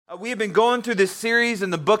We have been going through this series in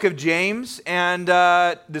the book of James, and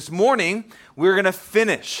this morning we're going to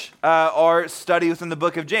finish our study within the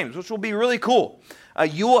book of James, which will be really cool.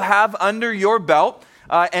 You will have under your belt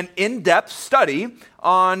an in-depth study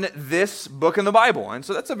on this book in the Bible, and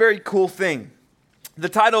so that's a very cool thing. The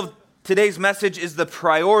title of today's message is The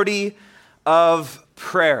Priority of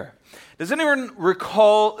Prayer. Does anyone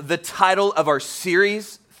recall the title of our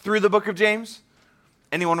series through the book of James?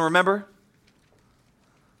 Anyone remember?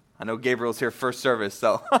 I know Gabriel's here first service,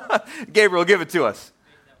 so Gabriel, give it to us.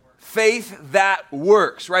 Faith that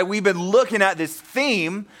works, right? We've been looking at this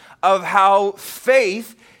theme of how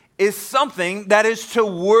faith is something that is to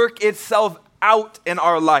work itself out in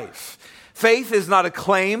our life. Faith is not a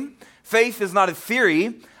claim. Faith is not a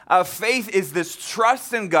theory. Faith is this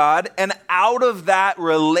trust in God, and out of that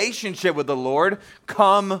relationship with the Lord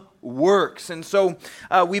come works. And so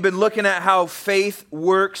we've been looking at how faith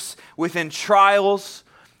works within trials,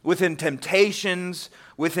 within temptations,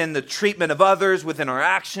 within the treatment of others, within our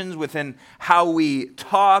actions, within how we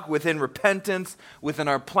talk, within repentance, within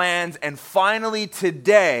our plans. And finally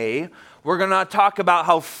today, we're going to talk about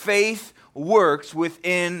how faith works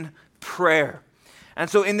within prayer. And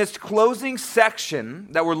so in this closing section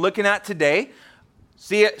that we're looking at today,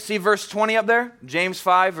 see verse 20 up there? James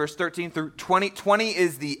 5, verse 13 through 20. 20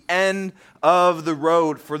 is the end of the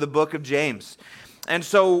road for the book of James. And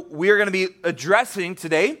so we're going to be addressing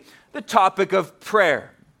today the topic of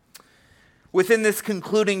prayer. Within this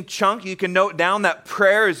concluding chunk, you can note down that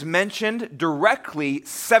prayer is mentioned directly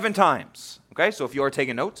 7 times. Okay, so if you are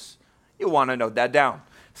taking notes, you'll want to note that down.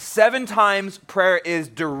 7 times prayer is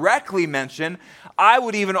directly mentioned. I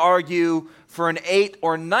would even argue for an 8th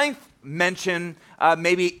or 9th mention,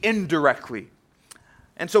 maybe indirectly.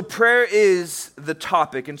 And so prayer is the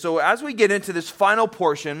topic. And so as we get into this final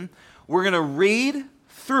portion, we're going to read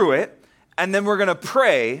through it, and then we're going to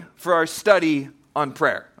pray for our study on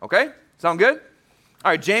prayer. Okay? Sound good?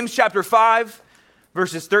 All right, James chapter 5,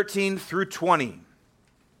 verses 13 through 20.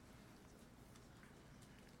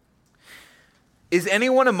 Is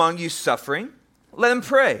anyone among you suffering? Let him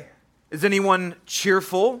pray. Is anyone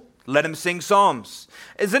cheerful? Let him sing psalms.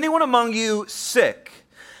 Is anyone among you sick?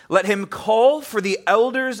 Let him call for the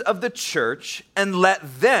elders of the church and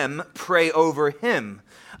let them pray over him,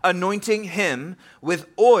 anointing him with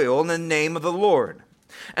oil in the name of the Lord.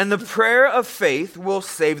 And the prayer of faith will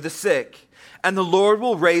save the sick, and the Lord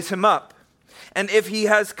will raise him up. And if he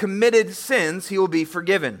has committed sins, he will be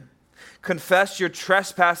forgiven. Confess your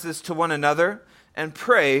trespasses to one another and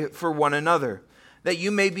pray for one another, that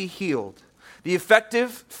you may be healed. The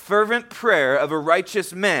effective, fervent prayer of a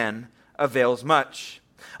righteous man avails much.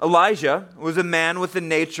 Elijah was a man with a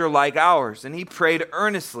nature like ours, and he prayed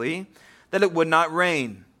earnestly that it would not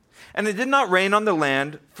rain. And it did not rain on the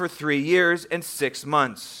land for 3 years and 6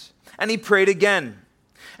 months. And he prayed again.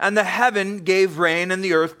 And the heaven gave rain, and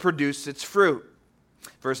the earth produced its fruit.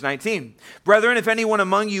 Verse 19, Brethren, if anyone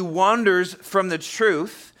among you wanders from the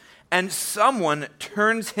truth, and someone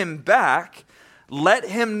turns him back, let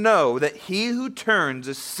him know that he who turns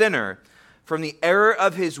a sinner from the error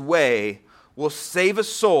of his way will save a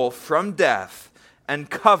soul from death and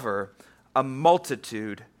cover a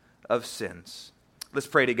multitude of sins. Let's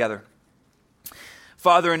pray together.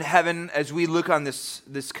 Father in heaven, as we look on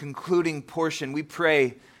this concluding portion, we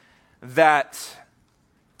pray that,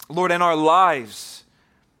 Lord, in our lives,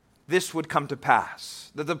 this would come to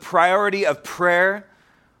pass, that the priority of prayer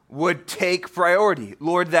would take priority.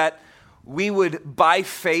 Lord, that we would, by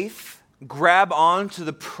faith, grab on to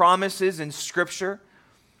the promises in Scripture,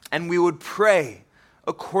 and we would pray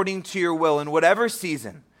according to your will in whatever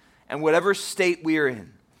season and whatever state we are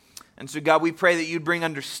in. And so, God, we pray that you'd bring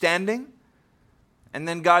understanding, and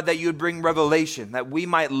then, God, that you'd bring revelation, that we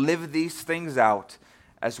might live these things out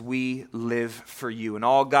as we live for you. And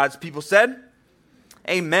all God's people said,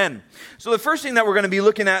 amen. So the first thing that we're going to be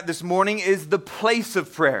looking at this morning is the place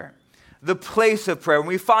of prayer. The place of prayer. And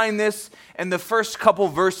we find this in the first couple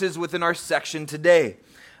verses within our section today.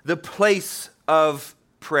 The place of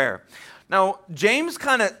prayer. Now, James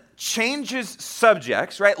kind of changes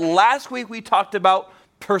subjects, right? Last week we talked about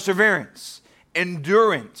perseverance,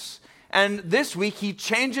 endurance. And this week he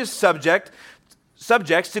changes subjects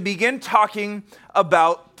to begin talking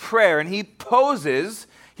about prayer. And he poses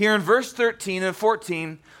here in verse 13 and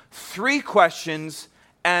 14 3 questions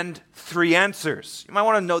and 3 answers. You might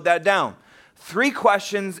want to note that down. 3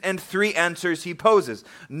 questions and 3 answers he poses.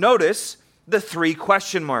 Notice the 3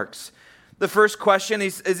 question marks. The first question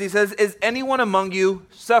is he says, is anyone among you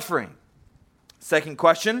suffering? Second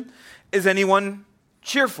question, is anyone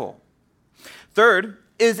cheerful? Third,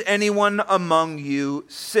 is anyone among you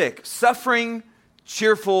sick? Suffering,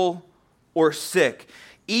 cheerful, or sick?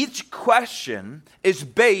 Each question is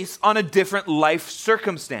based on a different life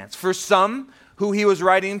circumstance. For some who he was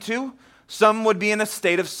writing to, some would be in a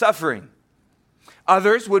state of suffering.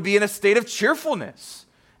 Others would be in a state of cheerfulness.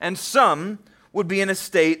 And some would be in a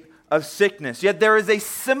state of sickness. Yet there is a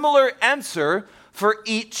similar answer for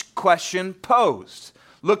each question posed.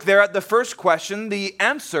 Look there at the first question, the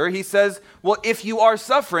answer, he says, well, if you are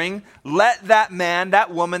suffering, let that man,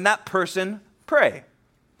 that woman, that person pray.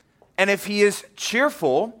 And if he is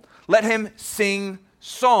cheerful, let him sing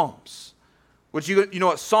psalms. Which you know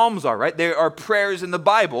what psalms are, right? They are prayers in the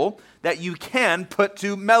Bible that you can put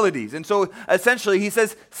to melodies. And so essentially he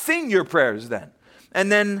says, sing your prayers then. And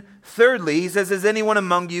then thirdly, he says, is anyone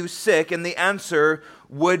among you sick? And the answer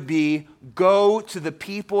would be, go to the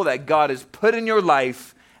people that God has put in your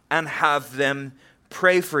life and have them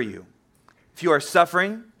pray for you. If you are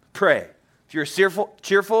suffering, pray. If you're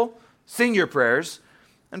cheerful, sing your prayers.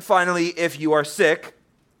 And finally, if you are sick,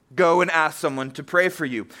 go and ask someone to pray for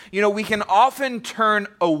you. You know, we can often turn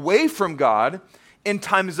away from God in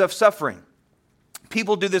times of suffering.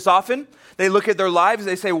 People do this often. They look at their lives,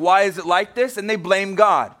 they say, why is it like this? And they blame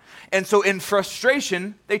God. And so in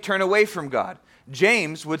frustration, they turn away from God.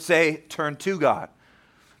 James would say, turn to God.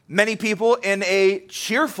 Many people in a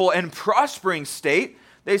cheerful and prospering state,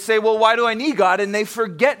 they say, well, why do I need God? And they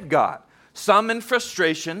forget God. Some in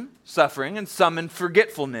frustration, suffering, and some in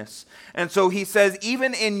forgetfulness. And so he says,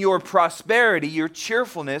 even in your prosperity, your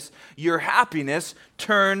cheerfulness, your happiness,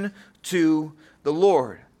 turn to the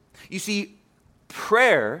Lord. You see,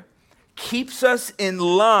 prayer keeps us in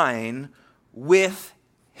line with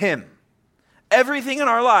Him. Everything in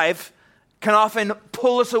our life can often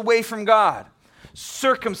pull us away from God.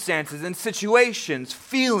 Circumstances and situations,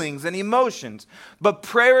 feelings and emotions. But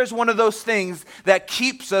prayer is one of those things that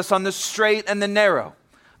keeps us on the straight and the narrow.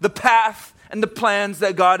 The path and the plans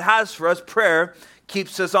that God has for us, prayer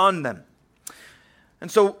keeps us on them.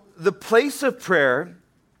 And so the place of prayer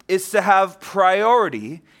is to have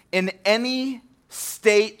priority in any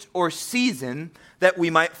state or season that we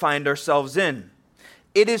might find ourselves in.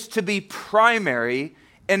 It is to be primary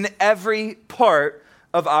in every part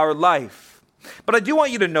of our life. But I do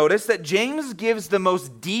want you to notice that James gives the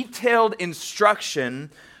most detailed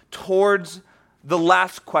instruction towards the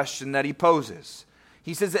last question that he poses.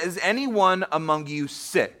 He says, is anyone among you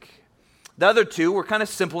sick? The other two were kind of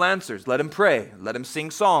simple answers. Let him pray. Let him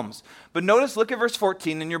sing psalms. But notice, look at verse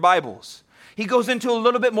 14 in your Bibles. He goes into a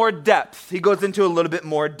little bit more depth. He goes into a little bit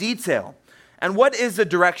more detail. And what is the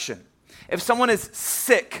direction? If someone is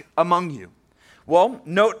sick among you, well,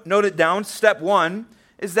 note it down. Step one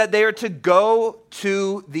is that they are to go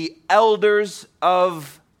to the elders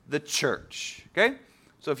of the church. Okay?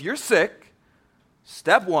 So if you're sick,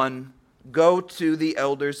 step one, go to the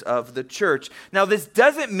elders of the church. Now, this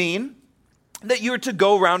doesn't mean that you're to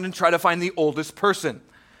go around and try to find the oldest person,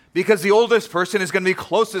 because the oldest person is going to be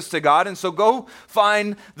closest to God, and so go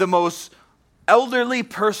find the most elderly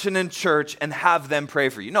person in church and have them pray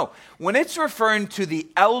for you. No, when it's referring to the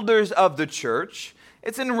elders of the church,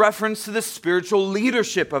 it's in reference to the spiritual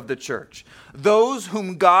leadership of the church, those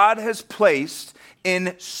whom God has placed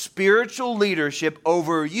in spiritual leadership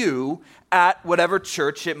over you at whatever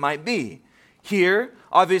church it might be. Here,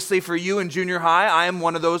 obviously for you in junior high, I am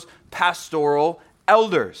one of those pastoral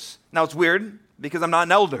elders. Now it's weird because I'm not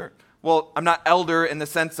an elder. Well, I'm not elder in the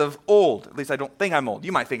sense of old. At least I don't think I'm old.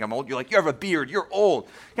 You might think I'm old. You're like, you have a beard, you're old.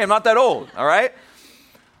 Okay, I'm not that old, all right?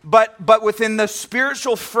 But within the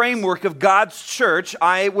spiritual framework of God's church,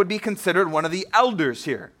 I would be considered one of the elders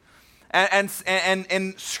here. And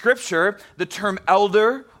in Scripture, the term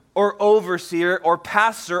elder or overseer or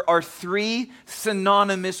pastor are three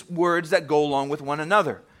synonymous words that go along with one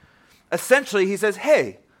another. Essentially, he says,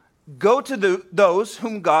 hey, go to those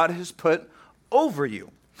whom God has put over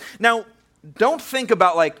you. Now, don't think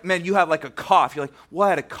about like, man, you have like a cough. You're like, well, I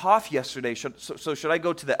had a cough yesterday. So should I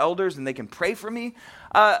go to the elders and they can pray for me?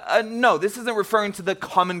 No, this isn't referring to the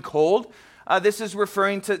common cold. This is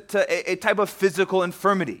referring to a type of physical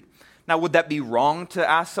infirmity. Now, would that be wrong to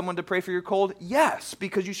ask someone to pray for your cold? Yes,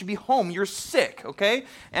 because you should be home. You're sick, okay?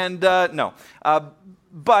 And no.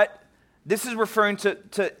 But this is referring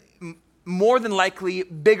to more than likely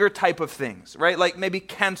bigger type of things, right? Like maybe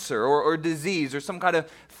cancer or disease or some kind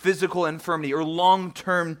of physical infirmity or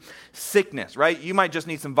long-term sickness, right? You might just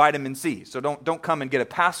need some vitamin C. So don't come and get a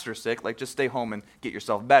pastor sick. Like just stay home and get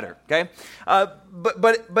yourself better, okay?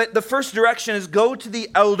 But the first direction is go to the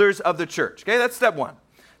elders of the church, okay? That's step one.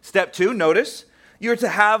 Step two, notice, you're to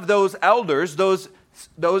have those elders, those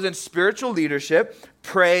in spiritual leadership,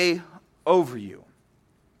 pray over you.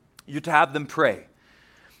 You're to have them pray.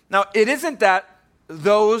 Now, it isn't that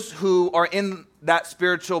those who are in that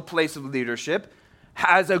spiritual place of leadership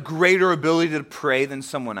has a greater ability to pray than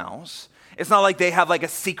someone else. It's not like they have like a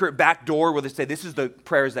secret back door where they say, this is the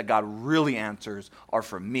prayers that God really answers are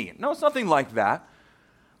for me. No, it's nothing like that.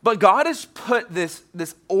 But God has put this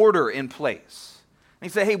order in place. And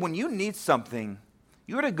he said, hey, when you need something,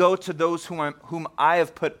 you are to go to those whom I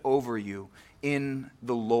have put over you in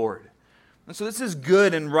the Lord. And so this is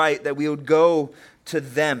good and right that we would go to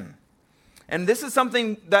them. And this is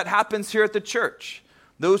something that happens here at the church.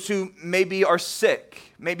 Those who maybe are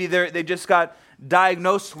sick, maybe they just got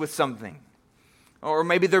diagnosed with something, or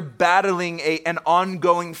maybe they're battling an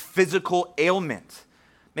ongoing physical ailment.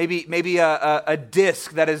 Maybe a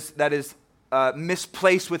disc that is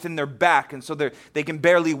misplaced within their back, and so they can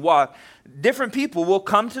barely walk. Different people will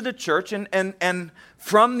come to the church, and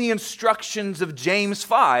from the instructions of James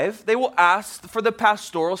 5, they will ask for the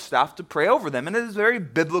pastoral staff to pray over them. And it is a very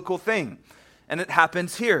biblical thing, and it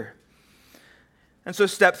happens here. And so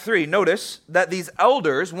step 3, notice that these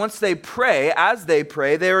elders, once they pray, as they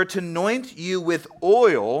pray, they are to anoint you with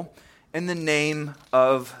oil in the name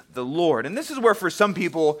of the Lord. And this is where for some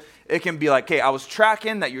people, it can be like, hey, I was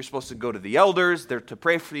tracking that you're supposed to go to the elders, they're to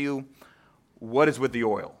pray for you. What is with the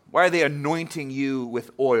oil? Why are they anointing you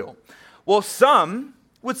with oil? Well, some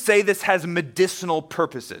would say this has medicinal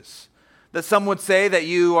purposes. That some would say that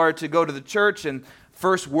you are to go to the church and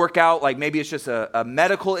first work out, like maybe it's just a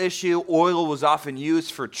medical issue. Oil was often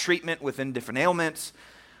used for treatment within different ailments.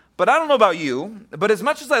 But I don't know about you, but as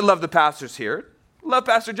much as I love the pastors here, love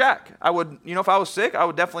Pastor Jack. I would, if I was sick, I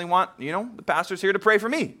would definitely want, the pastors here to pray for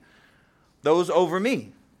me. Those over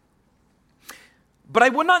me. But I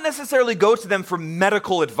would not necessarily go to them for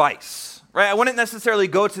medical advice, right? I wouldn't necessarily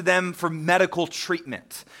go to them for medical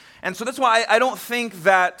treatment. And so that's why I don't think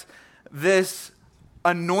that this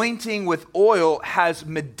anointing with oil has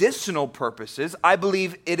medicinal purposes. I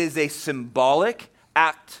believe it is a symbolic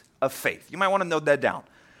act of faith. You might want to note that down.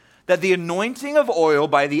 That the anointing of oil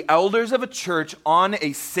by the elders of a church on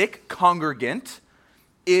a sick congregant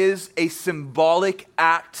is a symbolic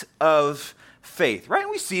act of faith, right?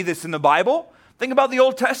 We see this in the Bible. Think about the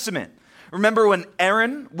Old Testament. Remember when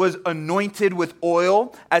Aaron was anointed with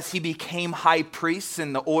oil as he became high priest,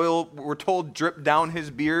 and the oil, we're told, dripped down his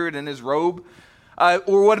beard and his robe?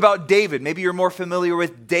 Or what about David? Maybe you're more familiar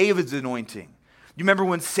with David's anointing. You remember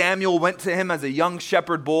when Samuel went to him as a young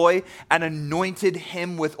shepherd boy and anointed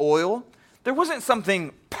him with oil? There wasn't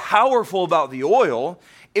something powerful about the oil.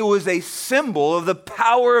 It was a symbol of the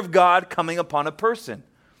power of God coming upon a person.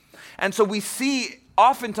 And so we see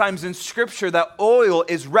oftentimes in Scripture that oil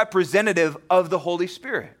is representative of the Holy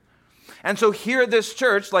Spirit. And so here at this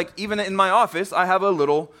church, like even in my office, I have a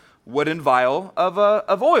little wooden vial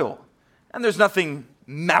of oil. And there's nothing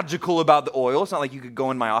magical about the oil. It's not like you could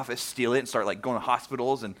go in my office, steal it, and start like going to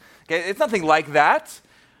hospitals. It's nothing like that.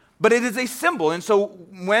 But it is a symbol. And so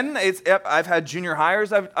when I've had junior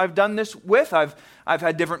hires I've done this with. I've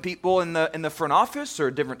had different people in the front office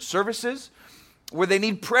or different services where they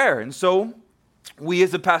need prayer. And so we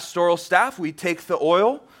as a pastoral staff, we take the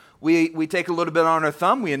oil, we take a little bit on our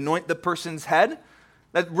thumb, we anoint the person's head.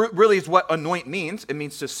 That really is what anoint means. It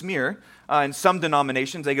means to smear. In some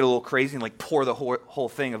denominations, they get a little crazy and like pour the whole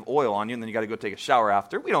thing of oil on you, and then you got to go take a shower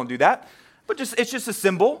after. We don't do that. But it's just a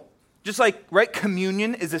symbol. Just like, right,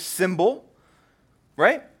 communion is a symbol,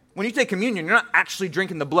 right? When you take communion, you're not actually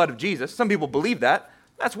drinking the blood of Jesus. Some people believe that.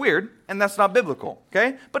 That's weird, and that's not biblical,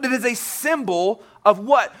 okay? But it is a symbol of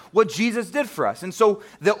what? What Jesus did for us. And so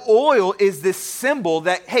the oil is this symbol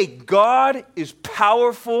that, hey, God is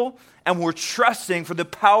powerful, and we're trusting for the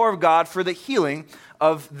power of God for the healing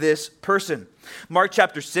of this person. Mark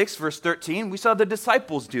chapter 6, verse 13, we saw the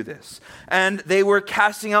disciples do this. And they were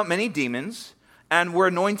casting out many demons and were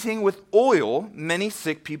anointing with oil many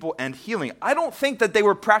sick people and healing. I don't think that they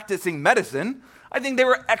were practicing medicine. I think they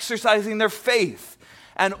were exercising their faith.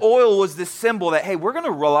 And oil was this symbol that, hey, we're going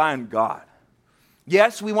to rely on God.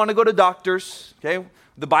 Yes, we want to go to doctors, okay?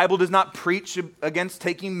 The Bible does not preach against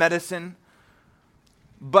taking medicine.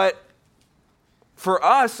 But for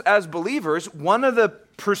us as believers, one of the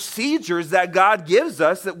procedures that God gives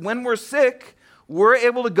us, that when we're sick, we're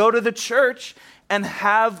able to go to the church and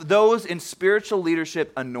have those in spiritual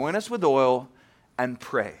leadership anoint us with oil and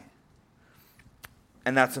pray.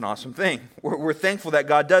 And that's an awesome thing. We're thankful that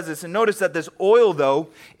God does this. And notice that this oil, though,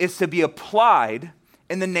 is to be applied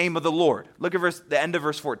in the name of the Lord. Look at the end of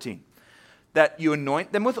verse 14. That you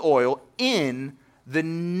anoint them with oil in the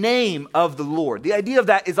name of the Lord. The idea of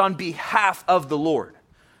that is on behalf of the Lord.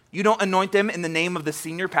 You don't anoint them in the name of the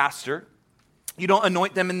senior pastor. You don't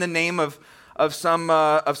anoint them in the name of some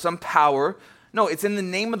power. No, it's in the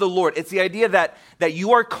name of the Lord. It's the idea that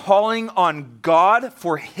you are calling on God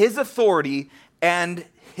for his authority and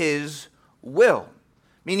his will.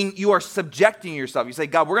 Meaning you are subjecting yourself. You say,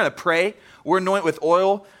 God, we're going to pray. We're anointed with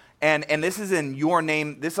oil. And this is in your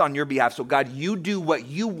name. This is on your behalf. So God, you do what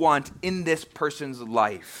you want in this person's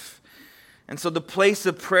life. And so the place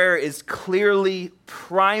of prayer is clearly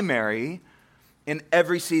primary in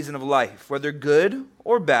every season of life. Whether good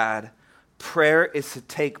or bad, prayer is to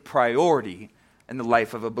take priority in the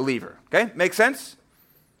life of a believer. Okay? Make sense?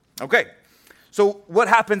 Okay. So what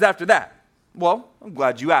happens after that? Well, I'm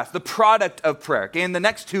glad you asked. The product of prayer. Okay, in the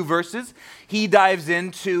next two verses, he dives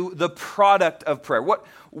into the product of prayer.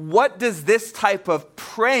 What does this type of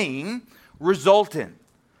praying result in?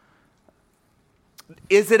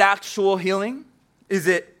 Is it actual healing? Is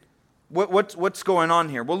it, what's going on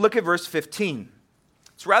here? Well, look at verse 15.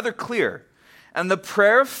 It's rather clear. And the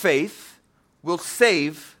prayer of faith will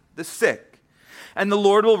save the sick, and the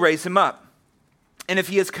Lord will raise him up. And if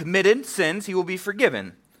he has committed sins, he will be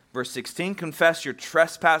forgiven. Verse 16, confess your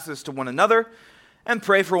trespasses to one another and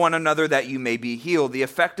pray for one another that you may be healed. The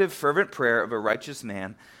effective, fervent prayer of a righteous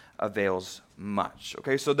man avails much.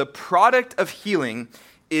 Okay, so the product of healing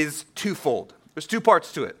is twofold. There's two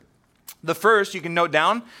parts to it. The first, you can note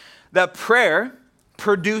down that prayer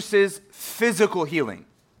produces physical healing,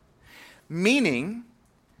 meaning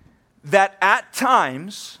that at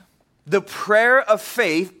times, the prayer of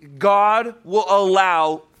faith, God will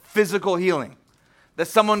allow physical healing. That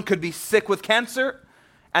someone could be sick with cancer,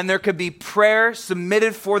 and there could be prayer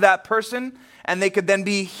submitted for that person, and they could then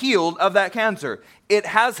be healed of that cancer. It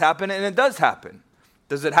has happened, and it does happen.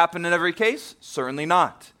 Does it happen in every case? Certainly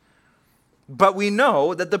not. But we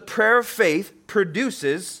know that the prayer of faith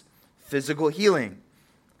produces physical healing.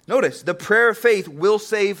 Notice, the prayer of faith will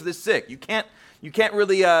save the sick. You can't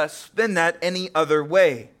really spin that any other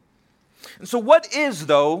way. And so what is,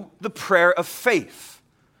 though, the prayer of faith?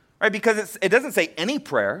 Right, because it doesn't say any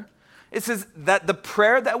prayer. It says that the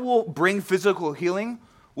prayer that will bring physical healing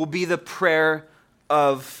will be the prayer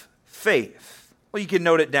of faith. Well, you can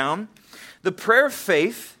note it down. The prayer of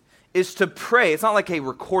faith is to pray. It's not like a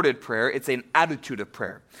recorded prayer. It's an attitude of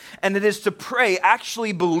prayer. And it is to pray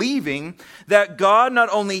actually believing that God not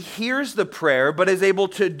only hears the prayer, but is able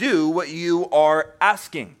to do what you are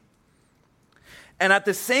asking. And at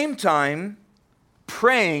the same time,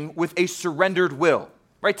 praying with a surrendered will.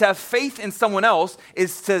 Right, to have faith in someone else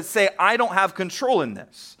is to say, I don't have control in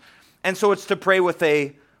this. And so it's to pray with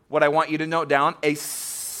what I want you to note down, a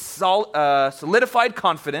solidified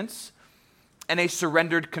confidence and a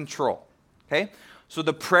surrendered control. Okay? So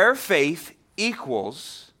the prayer of faith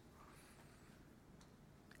equals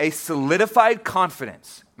a solidified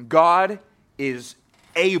confidence. God is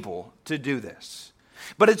able to do this.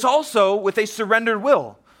 But it's also with a surrendered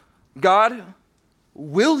will. God,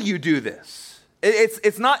 will you do this?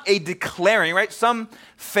 It's not a declaring, right? Some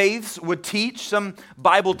faiths would teach, some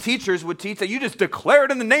Bible teachers would teach that you just declare it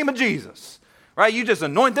in the name of Jesus, right? You just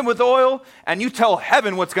anoint them with oil and you tell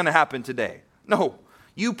heaven what's going to happen today. No,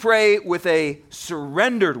 you pray with a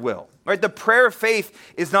surrendered will, right? The prayer of faith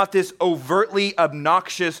is not this overtly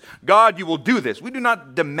obnoxious, God, you will do this. We do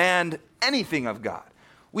not demand anything of God.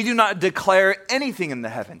 We do not declare anything in the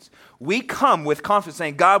heavens. We come with confidence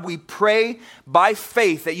saying, God, we pray by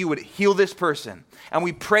faith that you would heal this person. And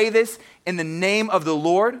we pray this in the name of the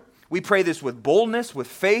Lord. We pray this with boldness, with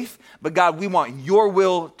faith. But God, we want your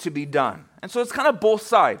will to be done. And so it's kind of both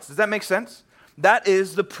sides. Does that make sense? That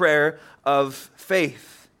is the prayer of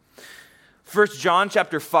faith. 1 John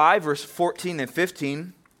chapter 5, verse 14 and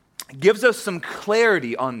 15 gives us some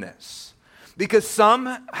clarity on this. Because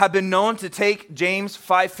some have been known to take James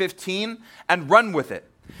 5:15 and run with it.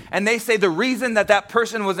 And they say the reason that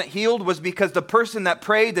person wasn't healed was because the person that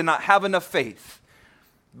prayed did not have enough faith.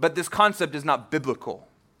 But this concept is not biblical.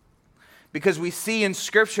 Because we see in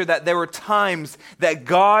Scripture that there were times that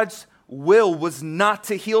God's will was not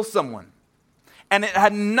to heal someone. And it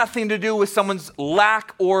had nothing to do with someone's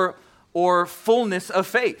lack or fullness of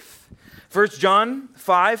faith. 1 John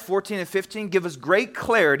 5, 14 and 15 give us great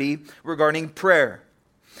clarity regarding prayer.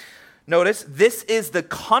 Notice, this is the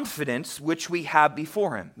confidence which we have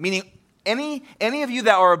before him. Meaning, any of you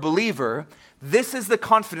that are a believer, this is the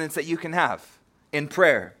confidence that you can have in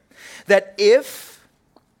prayer. That if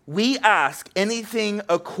we ask anything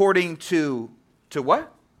according to what?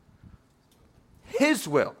 His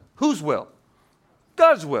will. Whose will?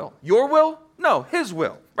 God's will. Your will? No, his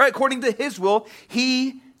will. Right? According to his will,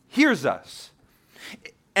 he hears us.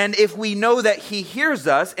 And if we know that he hears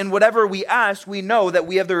us, and whatever we ask, we know that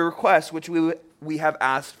we have the request which we have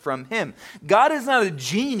asked from him. God is not a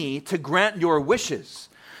genie to grant your wishes.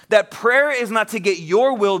 that prayer is not to get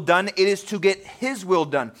your will done, it is to get his will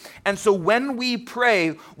done. And so when we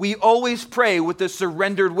pray, we always pray with a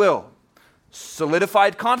surrendered will.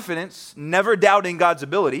 Solidified confidence, never doubting God's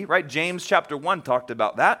ability, right? James chapter 1 talked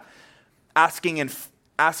about that. Asking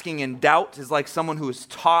in doubt is like someone who is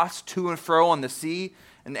tossed to and fro on the sea,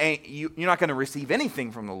 and you're not going to receive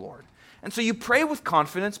anything from the Lord. And so you pray with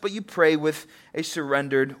confidence, but you pray with a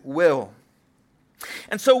surrendered will.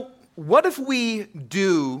 And so what if we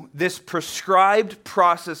do this prescribed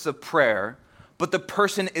process of prayer, but the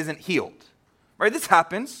person isn't healed? Right? This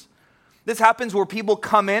happens. This happens where people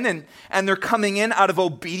come in and they're coming in out of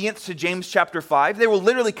obedience to James chapter 5. They will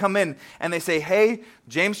literally come in and they say, hey,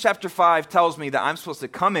 James chapter 5 tells me that I'm supposed to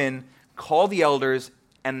come in, call the elders,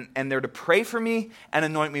 and they're to pray for me and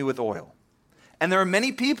anoint me with oil. And there are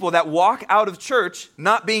many people that walk out of church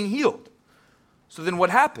not being healed. So then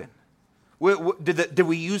what happened? Did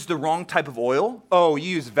we use the wrong type of oil? Oh, you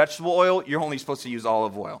use vegetable oil? You're only supposed to use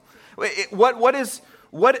olive oil.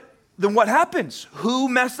 Then what happens? Who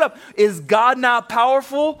messed up? Is God not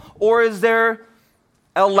powerful, or is there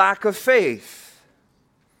a lack of faith?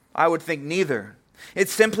 I would think neither. It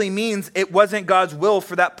simply means it wasn't God's will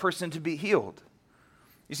for that person to be healed.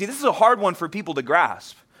 You see, this is a hard one for people to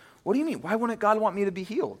grasp. What do you mean? Why wouldn't God want me to be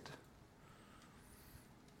healed?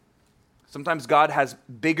 Sometimes God has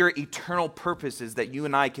bigger eternal purposes that you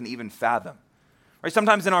and I can even fathom. Right?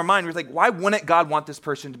 Sometimes in our mind, we're like, why wouldn't God want this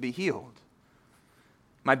person to be healed?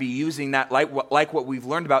 Might be using that, like what we've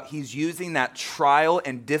learned about, he's using that trial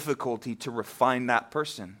and difficulty to refine that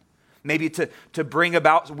person. Maybe to bring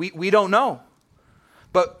about, we don't know.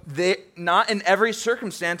 But not in every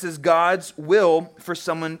circumstance is God's will for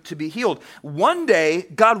someone to be healed. One day,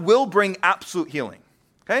 God will bring absolute healing.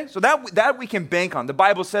 Okay? So that we can bank on. The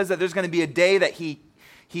Bible says that there's going to be a day that he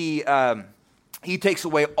takes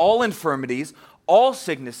away all infirmities, all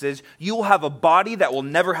sicknesses. You will have a body that will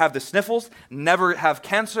never have the sniffles, never have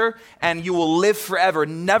cancer, and you will live forever,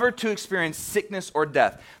 never to experience sickness or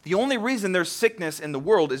death. The only reason there's sickness in the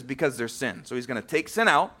world is because there's sin. So he's going to take sin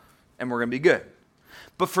out, and we're going to be good.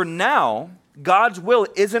 But for now, God's will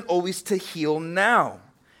isn't always to heal now.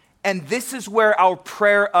 And this is where our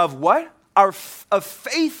prayer of what? Of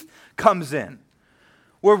faith comes in.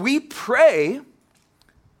 Where we pray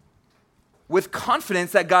with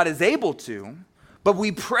confidence that God is able to, but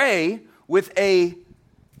we pray with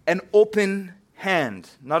an open hand,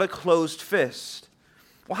 not a closed fist.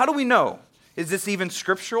 Well, how do we know? Is this even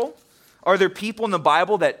scriptural? Are there people in the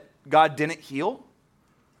Bible that God didn't heal?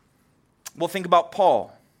 Well, think about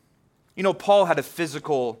Paul. You know, Paul had a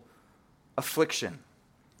physical affliction.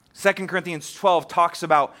 2 Corinthians 12 talks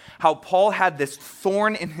about how Paul had this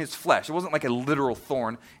thorn in his flesh. It wasn't like a literal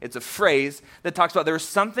thorn. It's a phrase that talks about there was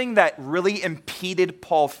something that really impeded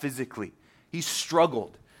Paul physically. He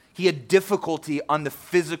struggled. He had difficulty on the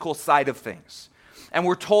physical side of things. And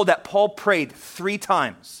we're told that Paul prayed 3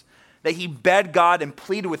 times, that he begged God and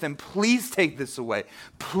pleaded with him, please take this away.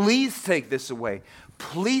 Please take this away.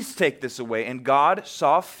 Please take this away. And God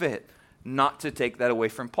saw fit not to take that away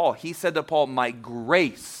from Paul. He said to Paul, my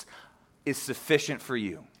grace is sufficient for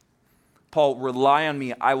you. Paul, rely on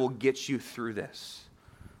me. I will get you through this.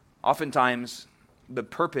 Oftentimes, the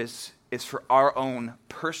purpose is for our own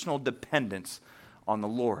personal dependence on the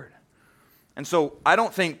Lord. And so I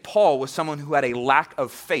don't think Paul was someone who had a lack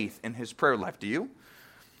of faith in his prayer life. Do you? And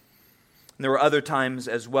there were other times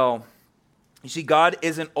as well. You see, God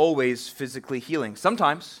isn't always physically healing.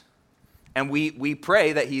 Sometimes, and we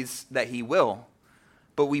pray that he will,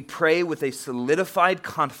 but we pray with a solidified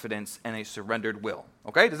confidence and a surrendered will.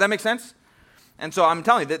 Okay? Does that make sense? And so I'm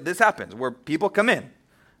telling you that this happens where people come in.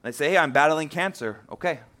 They say, hey, I'm battling cancer.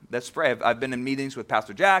 Okay, let's pray. I've been in meetings with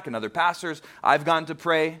Pastor Jack and other pastors. I've gone to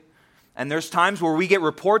pray. And there's times where we get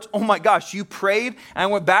reports, oh my gosh, you prayed, and I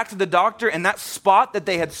went back to the doctor, and that spot that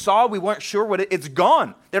they had saw, we weren't sure what it's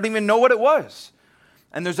gone. They don't even know what it was.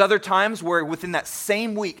 And there's other times where within that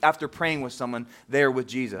same week after praying with someone, they're with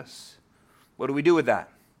Jesus. What do we do with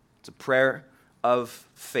that? It's a prayer of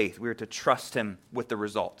faith. We are to trust him with the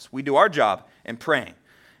results. We do our job in praying.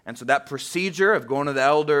 And so that procedure of going to the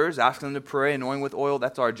elders, asking them to pray, anointing with oil,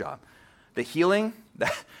 that's our job. The healing,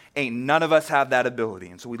 none of us have that ability,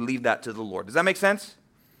 and so we leave that to the Lord. Does that make sense?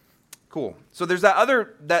 Cool. So there's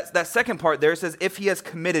that second part there. It says, if he has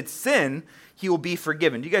committed sin, he will be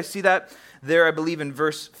forgiven. Do you guys see that there, I believe, in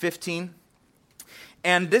verse 15?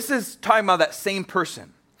 And this is talking about that same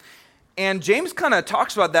person. And James kind of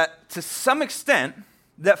talks about that to some extent,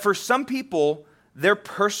 that for some people, their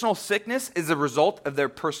personal sickness is a result of their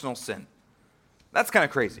personal sin. That's kind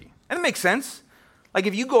of crazy. And it makes sense. Like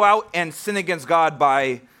if you go out and sin against God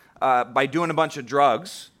by doing a bunch of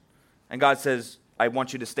drugs, and God says, I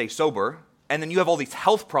want you to stay sober, and then you have all these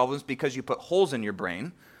health problems because you put holes in your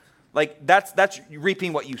brain, like that's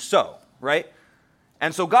reaping what you sow, right?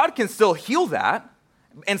 And so God can still heal that,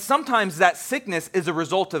 and sometimes that sickness is a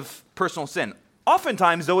result of personal sin.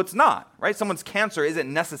 Oftentimes, though, it's not, right? Someone's cancer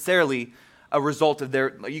isn't necessarily a result of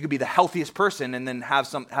you could be the healthiest person and then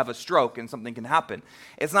have a stroke and something can happen.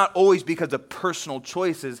 It's not always because of personal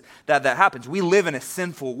choices that happens. We live in a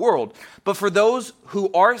sinful world. But for those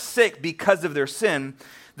who are sick because of their sin,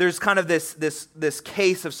 there's kind of this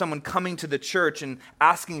case of someone coming to the church and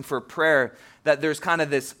asking for prayer, that there's kind of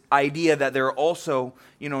this idea that they're also,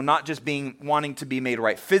 not just wanting to be made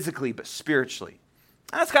right physically, but spiritually.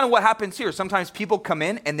 And that's kind of what happens here. Sometimes people come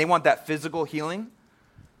in and they want that physical healing,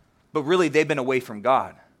 but really they've been away from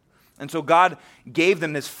God. And so God gave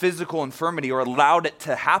them this physical infirmity, or allowed it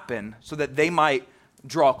to happen so that they might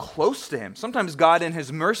draw close to him. Sometimes God in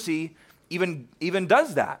his mercy even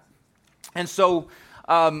does that. And so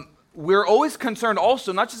we're always concerned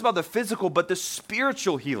also, not just about the physical, but the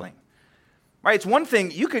spiritual healing. Right? It's one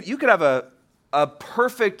thing, you could have a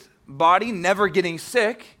perfect body, never getting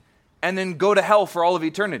sick, and then go to hell for all of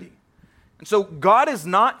eternity. And so God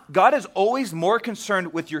is always more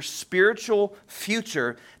concerned with your spiritual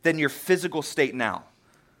future than your physical state now.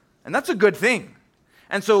 And that's a good thing.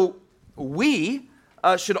 And so we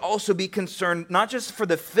should also be concerned not just for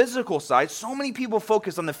the physical side. So many people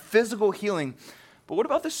focus on the physical healing, but what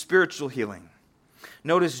about the spiritual healing?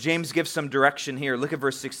 Notice James gives some direction here. Look at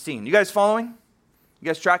verse 16. You guys following? You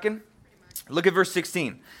guys tracking? Look at verse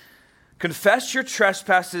 16. Confess your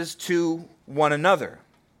trespasses to one another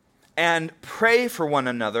and pray for one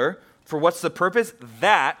another. For what's the purpose?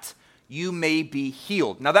 That you may be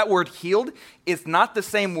healed. Now that word healed is not the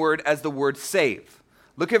same word as the word save.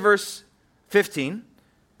 Look at verse 15.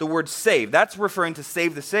 The word save, that's referring to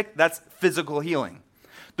save the sick. That's physical healing.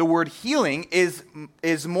 The word healing is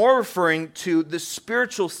more referring to the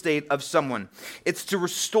spiritual state of someone. It's to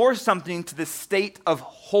restore something to the state of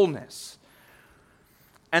wholeness.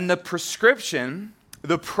 And the prescription,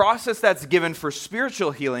 the process that's given for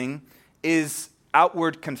spiritual healing, is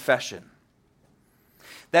outward confession.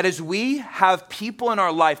 That is, we have people in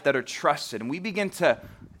our life that are trusted, and we begin to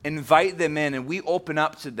invite them in, and we open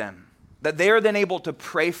up to them, that they are then able to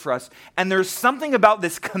pray for us. And there's something about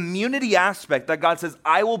this community aspect that God says,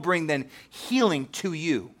 I will bring then healing to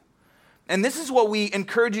you. And this is what we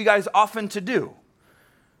encourage you guys often to do.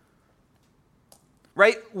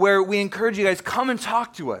 Right? Where we encourage you guys, come and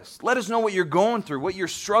talk to us. Let us know what you're going through, what you're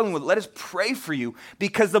struggling with. Let us pray for you.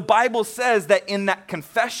 Because the Bible says that in that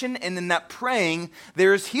confession and in that praying,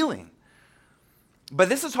 there is healing. But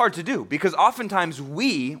this is hard to do because oftentimes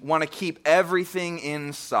we want to keep everything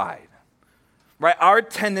inside. Right? Our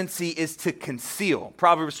tendency is to conceal.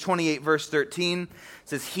 Proverbs 28 verse 13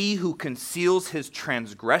 says, he who conceals his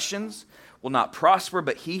transgressions will not prosper,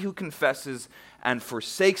 but he who confesses and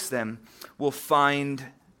forsakes them will find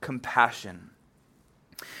compassion.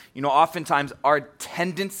 Oftentimes our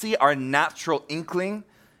tendency, our natural inkling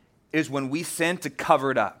is when we sin to cover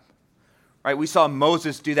it up. Right? We saw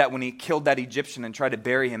Moses do that when he killed that Egyptian and tried to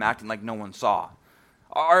bury him, acting like no one saw.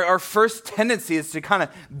 Our first tendency is to kind of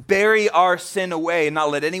bury our sin away and not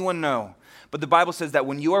let anyone know. But the Bible says that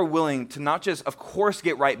when you are willing to not just, of course,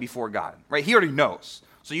 get right before God, right? He already knows.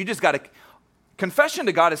 So you just got to, confession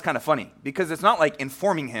to God is kind of funny because it's not like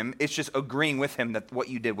informing him, it's just agreeing with him that what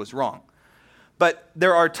you did was wrong. But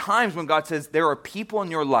there are times when God says there are people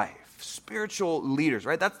in your life, spiritual leaders,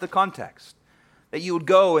 right? That's the context. That you would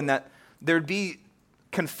go and that there'd be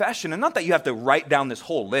confession, and not that you have to write down this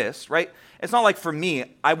whole list, right? It's not like for me,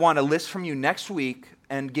 I want a list from you next week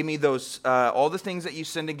and give me those all the things that you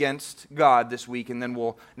sinned against God this week, and then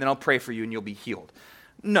I'll pray for you and you'll be healed.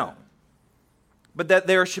 No. But that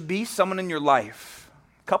there should be someone in your life,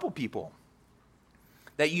 a couple people,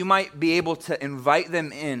 that you might be able to invite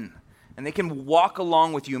them in, and they can walk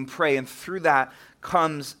along with you and pray, and through that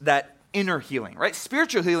comes that inner healing, right?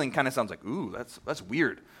 Spiritual healing kind of sounds like, ooh, that's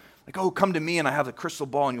weird. Like, oh, come to me and I have a crystal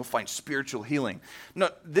ball and you'll find spiritual healing.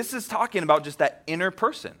 No, this is talking about just that inner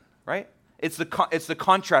person, right? It's the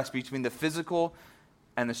contrast between the physical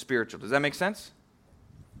and the spiritual. Does that make sense?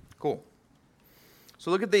 Cool.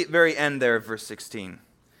 So look at the very end there of verse 16.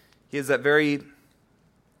 He has that very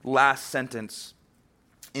last sentence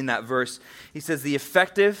in that verse. He says, the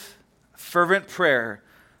effective, fervent prayer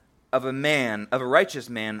of a righteous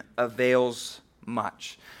man avails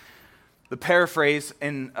much. The paraphrase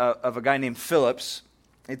of a guy named Phillips,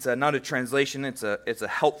 it's not a translation, it's a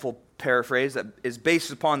helpful paraphrase that is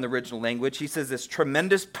based upon the original language. He says this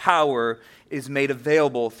tremendous power is made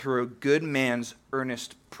available through a good man's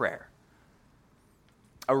earnest prayer.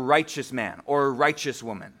 a righteous man or a righteous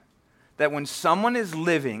woman, that when someone is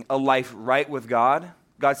living a life right with God,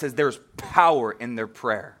 God says there's power in their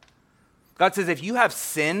prayer. God says if you have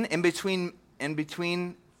sin in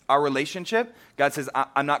between our relationship, God says,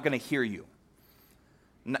 I'm not going to hear you.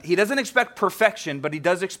 He doesn't expect perfection, but he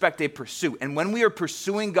does expect a pursuit. And when we are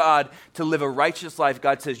pursuing God to live a righteous life,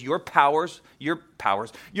 God says your prayers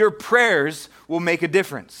will make a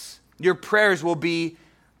difference. Your prayers will be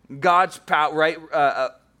God's power, right?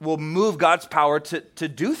 Will move God's power to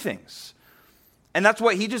do things. And that's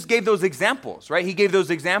what he just gave those examples, right? He gave those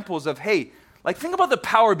examples of, hey, like think about the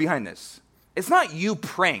power behind this. It's not you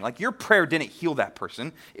praying. Like your prayer didn't heal that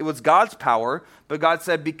person. It was God's power, but God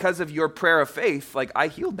said, because of your prayer of faith, like I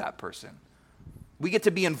healed that person. We get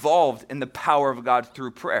to be involved in the power of God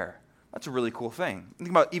through prayer. That's a really cool thing. Think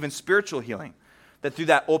about even spiritual healing. That through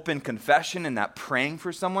that open confession and that praying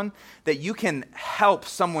for someone, that you can help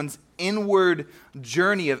someone's inward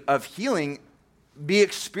journey of healing be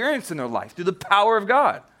experienced in their life through the power of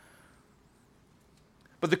God.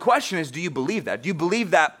 But the question is, do you believe that? Do you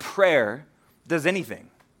believe that prayer does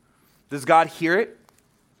anything? Does God hear it?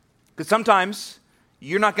 Because sometimes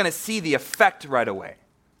you're not going to see the effect right away.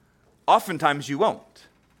 Oftentimes you won't.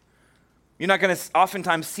 You're not going to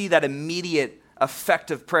oftentimes see that immediate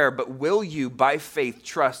effect of prayer, but will you, by faith,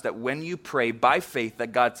 trust that when you pray by faith,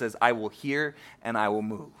 that God says, I will hear and I will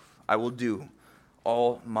move. I will do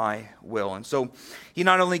all my will. And so he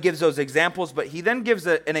not only gives those examples, but he then gives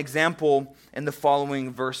an example in the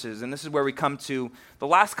following verses. And this is where we come to the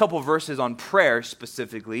last couple verses on prayer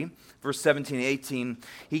specifically, verse 17 and 18.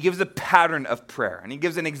 He gives a pattern of prayer, and he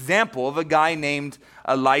gives an example of a guy named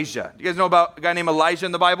Elijah. You guys know about a guy named Elijah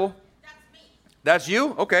in the Bible? That's me. That's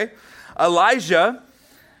you? Okay. Elijah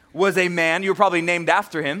was a man, you were probably named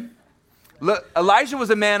after him. Elijah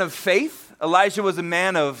was a man of faith. Elijah was a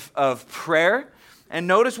man of prayer. And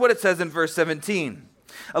notice what it says in verse 17.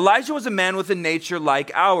 Elijah was a man with a nature like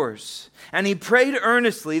ours, and he prayed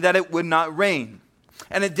earnestly that it would not rain.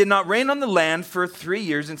 And it did not rain on the land for 3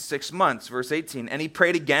 years and 6 months. Verse 18. And he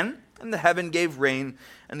prayed again, and the heaven gave rain,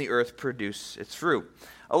 and the earth produced its fruit.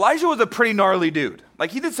 Elijah was a pretty gnarly dude.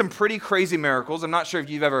 Like, he did some pretty crazy miracles. I'm not sure if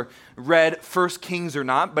you've ever read 1 Kings or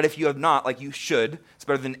not, but if you have not, like, you should. It's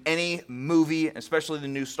better than any movie, especially the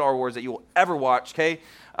new Star Wars that you will ever watch, okay?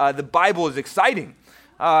 The Bible is exciting.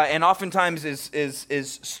 And oftentimes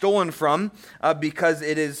is stolen from because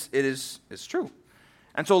it's true.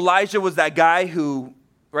 And so Elijah was that guy who,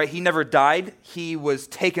 right, he never died. He was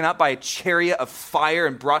taken up by a chariot of fire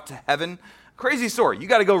and brought to heaven. Crazy story. You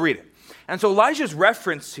got to go read it. And so Elijah's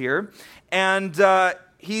referenced here, and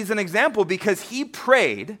he's an example because he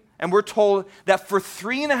prayed, and we're told that for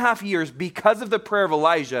 3.5 years, because of the prayer of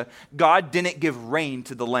Elijah, God didn't give rain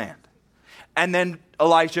to the land. And then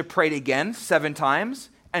Elijah prayed again 7 times,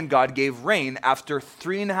 and God gave rain after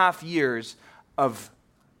 3.5 years of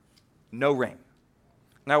no rain.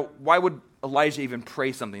 Now, why would Elijah even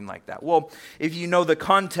pray something like that? Well, if you know the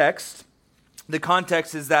context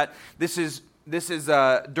is that this is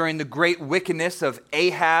during the great wickedness of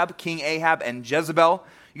Ahab, King Ahab, and Jezebel.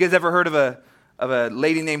 You guys ever heard of a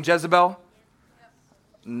lady named Jezebel?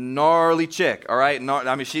 Gnarly chick, all right?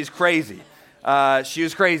 She's crazy. She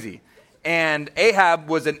was crazy. And Ahab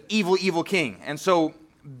was an evil, evil king. And so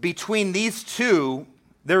between these two,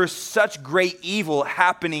 there is such great evil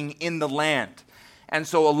happening in the land. And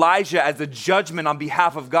so Elijah, as a judgment on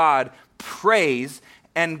behalf of God, prays,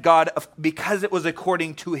 and God, because it was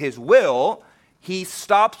according to his will, he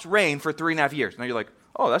stops rain for 3.5 years. Now you're like,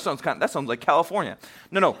 oh, that sounds like California.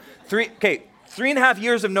 No. 3.5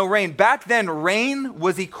 years of no rain. Back then, rain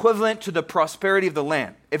was equivalent to the prosperity of the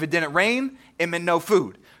land. If it didn't rain, it meant no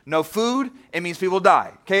food. No food, it means people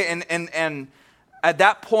die. Okay, and at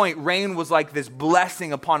that point, rain was like this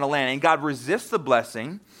blessing upon a land, and God resists the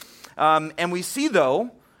blessing. And we see, though,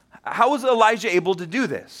 how was Elijah able to do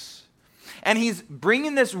this? And he's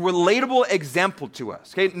bringing this relatable example to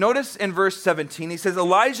us. Okay, notice in verse 17, he says,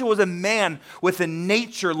 Elijah was a man with a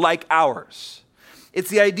nature like ours. It's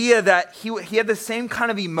the idea that he had the same kind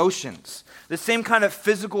of emotions, the same kind of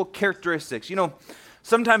physical characteristics. You know,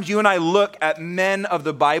 sometimes you and I look at men of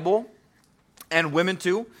the Bible, and women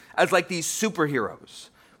too, as like these superheroes.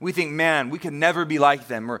 We think, man, we could never be like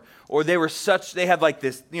them. Or they had like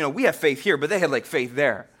this, you know, we have faith here, but they had like faith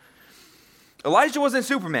there. Elijah wasn't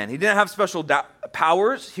Superman. He didn't have special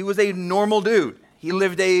powers. He was a normal dude. He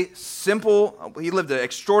lived an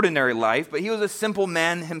extraordinary life, but he was a simple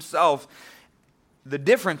man himself. The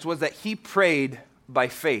difference was that he prayed by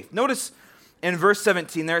faith. Notice in verse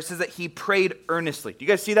 17 there, it says that he prayed earnestly. Do you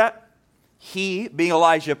guys see that? He, being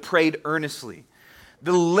Elijah, prayed earnestly.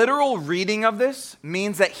 The literal reading of this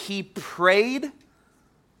means that he prayed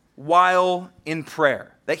while in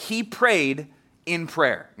prayer. That he prayed in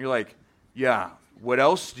prayer. You're like, yeah, what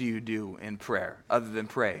else do you do in prayer other than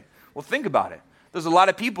pray? Well, think about it. There's a lot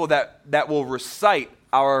of people that will recite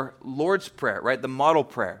our Lord's Prayer, right? The model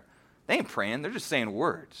prayer. They ain't praying, they're just saying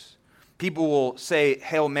words. People will say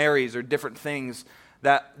Hail Marys or different things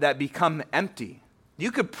that become empty.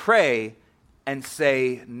 You could pray and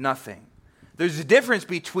say nothing. There's a difference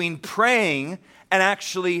between praying and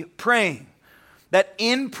actually praying. That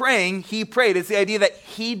in praying, he prayed. It's the idea that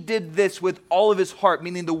he did this with all of his heart,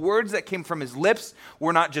 meaning the words that came from his lips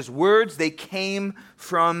were not just words, they came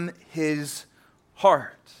from his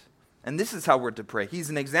heart. And this is how we're to pray. He's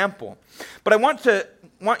an example. But I want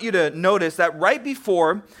you to notice that right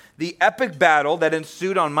before the epic battle that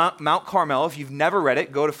ensued on Mount Carmel, if you've never read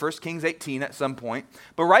it, go to 1 Kings 18 at some point.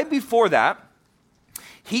 But right before that,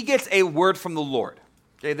 he gets a word from the Lord.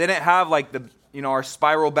 Okay, they didn't have like our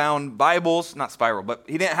spiral-bound Bibles, not spiral, but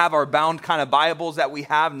he didn't have our bound kind of Bibles that we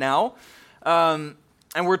have now. And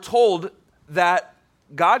we're told that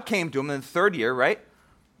God came to him in the third year, right?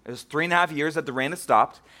 It was 3.5 years that the rain had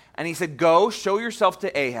stopped. And he said, go, show yourself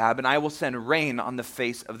to Ahab, and I will send rain on the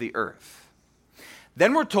face of the earth.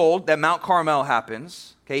 Then we're told that Mount Carmel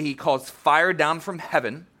happens. Okay, he calls fire down from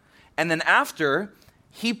heaven. And then after,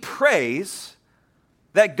 he prays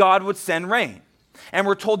that God would send rain. And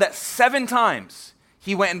we're told that 7 times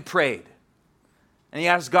he went and prayed. And he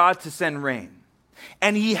asked God to send rain.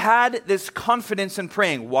 And he had this confidence in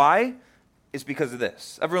praying. Why? It's because of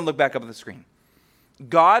this. Everyone look back up at the screen.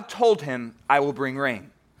 God told him, I will bring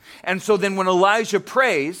rain. And so then when Elijah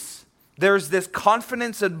prays, there's this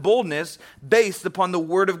confidence and boldness based upon the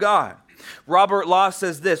word of God. Robert Law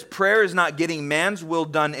says this, prayer is not getting man's will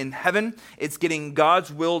done in heaven, it's getting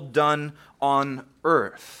God's will done on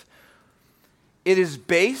earth. It is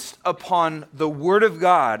based upon the word of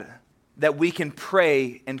God that we can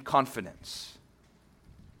pray in confidence.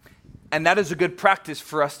 And that is a good practice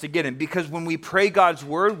for us to get in, because when we pray God's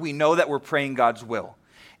word, we know that we're praying God's will.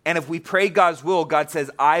 And if we pray God's will, God says,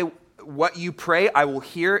 what you pray, I will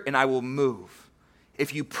hear and I will move.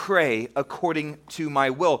 If you pray according to my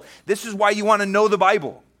will. This is why you want to know the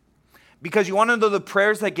Bible. Because you want to know the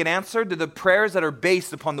prayers that get answered, they're the prayers that are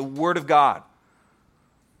based upon the word of God.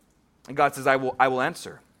 And God says, I will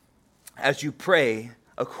answer as you pray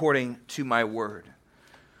according to my word.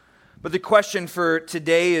 But the question for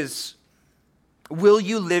today is, will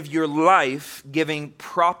you live your life giving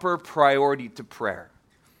proper priority to prayer?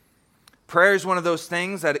 Prayer is one of those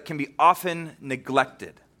things that it can be often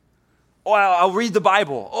neglected. Oh, I'll read the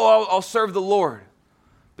Bible. Oh, I'll serve the Lord.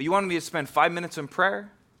 But you want me to spend 5 minutes in prayer?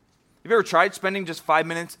 Have you ever tried spending just 5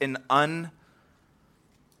 minutes in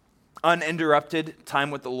uninterrupted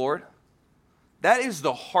time with the Lord? That is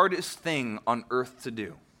the hardest thing on earth to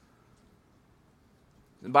do.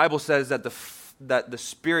 The Bible says that the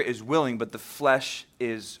spirit is willing, but the flesh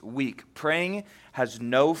is weak. Praying has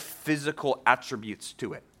no physical attributes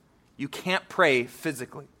to it. You can't pray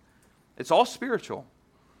physically. It's all spiritual.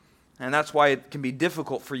 And that's why it can be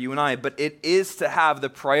difficult for you and I. But it is to have the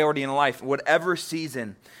priority in life, whatever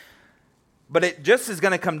season. But it just is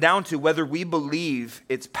going to come down to whether we believe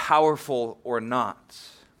it's powerful or not.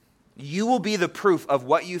 You will be the proof of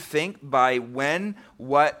what you think by when,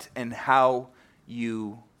 what, and how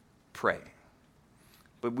you pray.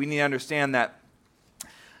 But we need to understand that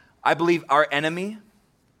I believe our enemy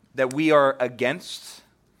that we are against,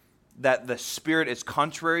 that the Spirit is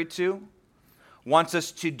contrary to, wants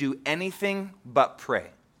us to do anything but pray.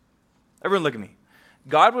 Everyone look at me.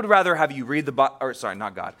 God would rather have you read the Bible, or sorry,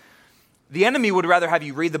 not God. The enemy would rather have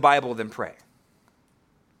you read the Bible than pray.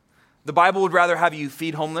 The Bible would rather have you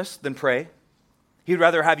feed homeless than pray. He'd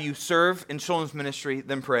rather have you serve in children's ministry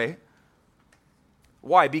than pray.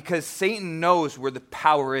 Why? Because Satan knows where the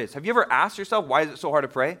power is. Have you ever asked yourself, why is it so hard to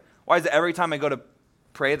pray? Why is it every time I go to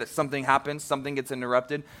pray that something happens, something gets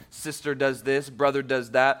interrupted, sister does this, brother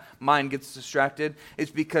does that, mind gets distracted?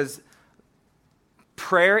 It's because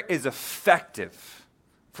prayer is effective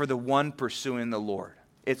for the one pursuing the Lord.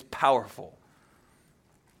 It's powerful.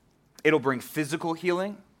 It'll bring physical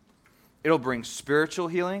healing, it'll bring spiritual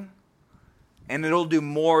healing, and it'll do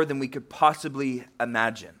more than we could possibly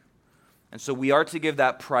imagine. And so we are to give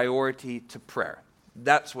that priority to prayer.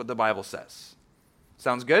 That's what the Bible says.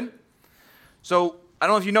 Sounds good? So I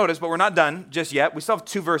don't know if you noticed, but we're not done just yet. We still have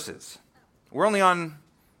 2 verses. We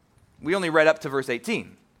only read up to verse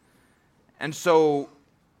 18. And so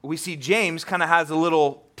we see James kind of has a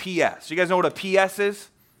little PS. You guys know what a PS is?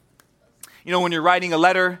 You know, when you're writing a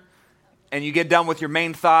letter and you get done with your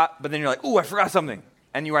main thought, but then you're like, ooh, I forgot something.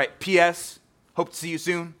 And you write PS, hope to see you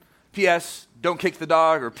soon. P.S. don't kick the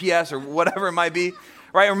dog, or P.S. or whatever it might be,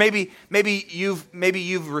 right? Or maybe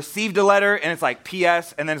you've received a letter and it's like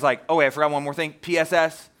P.S. and then it's like, oh wait, I forgot one more thing,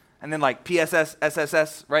 P.S.S. and then like P.S.S.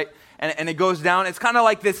 S.S.S., right? And it goes down. It's kind of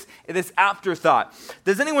like this afterthought.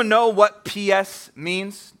 Does anyone know what P.S.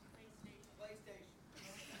 means?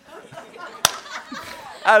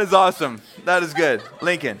 That is awesome. That is good.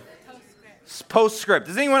 Lincoln. Postscript.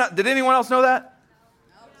 Did anyone else know that?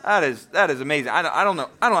 That is amazing. I don't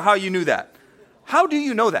know how you knew that. How do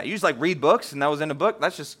you know that? You just like read books and that was in a book?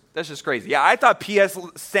 That's just crazy. Yeah, I thought PS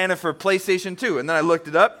standing for PlayStation 2, and then I looked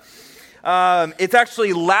it up. It's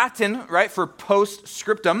actually Latin, right, for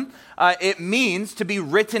postscriptum. It means to be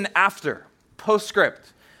written after.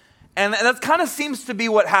 Postscript. And that kind of seems to be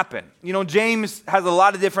what happened. You know, James has a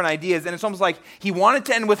lot of different ideas, and it's almost like he wanted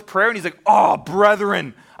to end with prayer, and he's like, oh,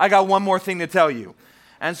 brethren, I got one more thing to tell you.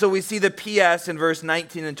 And so we see the P.S. in verse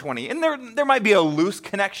 19 and 20. And there might be a loose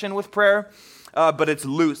connection with prayer, but it's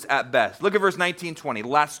loose at best. Look at verse 19, 20, the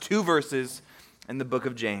last two verses in the book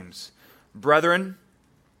of James. Brethren,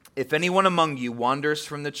 if anyone among you wanders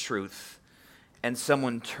from the truth, and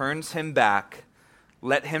someone turns him back,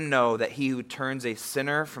 let him know that he who turns a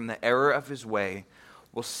sinner from the error of his way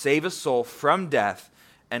will save a soul from death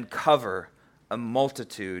and cover a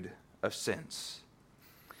multitude of sins.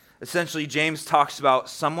 Essentially, James talks about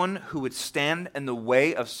someone who would stand in the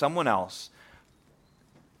way of someone else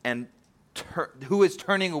and who is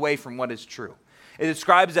turning away from what is true. It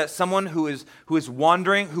describes that someone who is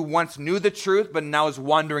wandering, who once knew the truth, but now is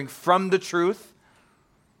wandering from the truth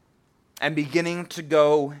and beginning to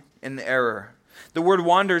go in error. The word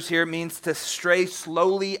wanders here means to stray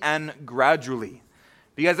slowly and gradually.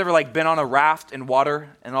 Have you guys ever been on a raft in water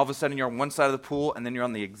and all of a sudden you're on one side of the pool and then you're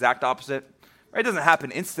on the exact opposite? Right? It doesn't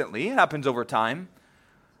happen instantly. It happens over time.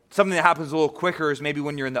 Something that happens a little quicker is maybe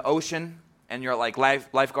when you're in the ocean and you're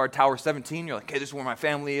at lifeguard tower 17. You're like, okay, this is where my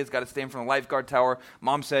family is. Got to stay in front of the lifeguard tower.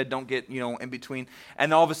 Mom said don't get, in between.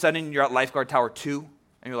 And all of a sudden you're at lifeguard tower 2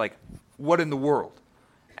 and you're like, what in the world?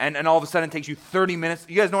 And all of a sudden it takes you 30 minutes.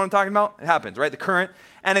 You guys know what I'm talking about? It happens, right? The current.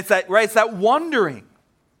 And it's that wandering.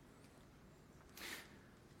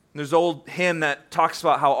 There's an old hymn that talks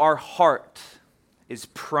about how our heart is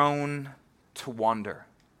prone to wander.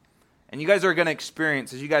 And you guys are going to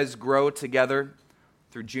experience, as you guys grow together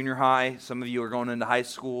through junior high, some of you are going into high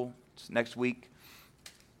school next week,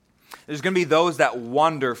 there's going to be those that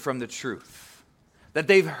wander from the truth. That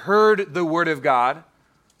they've heard the word of God,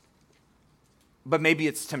 but maybe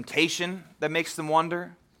it's temptation that makes them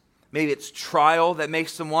wander. Maybe it's trial that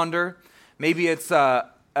makes them wander. Maybe it's an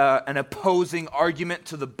opposing argument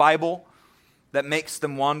to the Bible that makes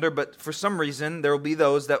them wander. But for some reason, there will be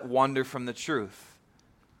those that wander from the truth.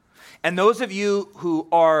 And those of you who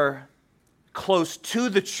are close to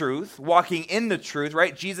the truth, walking in the truth,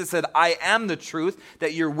 right? Jesus said, I am the truth,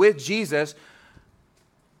 that you're with Jesus.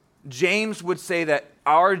 James would say that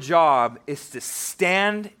our job is to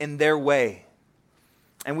stand in their way.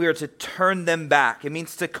 And we are to turn them back. It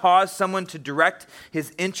means to cause someone to direct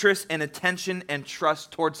his interest and attention and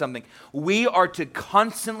trust towards something. We are to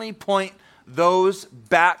constantly point those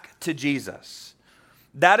back to Jesus.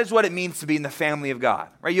 That is what it means to be in the family of God,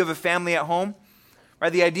 right? You have a family at home,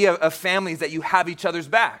 right? The idea of family is that you have each other's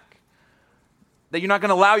back. That you're not going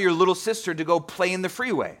to allow your little sister to go play in the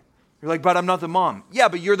freeway. You're like, but I'm not the mom. Yeah,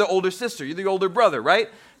 but you're the older sister. You're the older brother, right?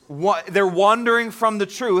 They're wandering from the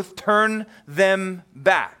truth. Turn them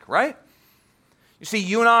back, right? You see,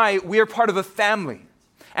 you and I, we are part of a family.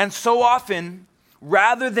 And so often,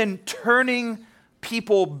 rather than turning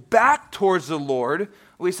people back towards the Lord,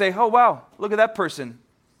 we say, oh, wow, look at that person.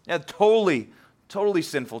 Yeah, totally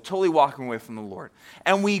sinful, totally walking away from the Lord.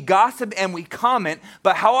 And we gossip and we comment,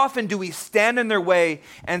 but how often do we stand in their way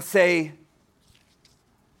and say,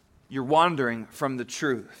 you're wandering from the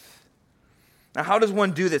truth? Now, how does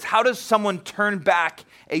one do this? How does someone turn back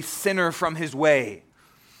a sinner from his way?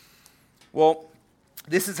 Well,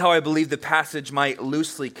 this is how I believe the passage might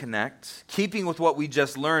loosely connect. Keeping with what we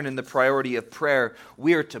just learned in the priority of prayer,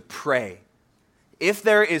 we are to pray. If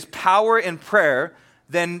there is power in prayer,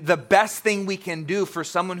 then the best thing we can do for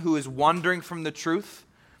someone who is wandering from the truth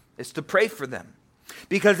is to pray for them.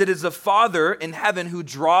 Because it is the Father in heaven who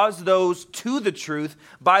draws those to the truth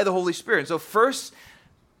by the Holy Spirit. So first,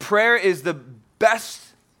 prayer is the best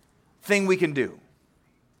thing we can do.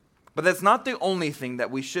 But that's not the only thing that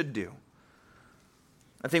we should do.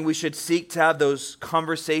 I think we should seek to have those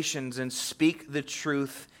conversations and speak the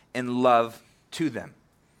truth in love to them.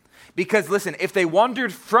 Because listen, if they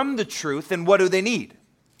wandered from the truth, then what do they need?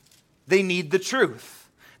 They need the truth.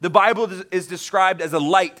 The Bible is described as a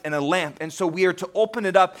light and a lamp, and so we are to open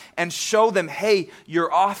it up and show them, hey,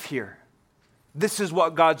 you're off here. This is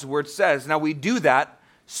what God's word says. Now we do that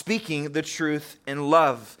speaking the truth in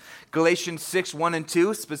love. Galatians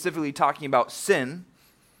 6:1-2, specifically talking about sin,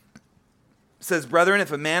 says, brethren,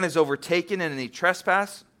 if a man is overtaken in any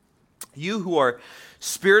trespass, you who are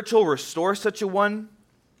spiritual, restore such a one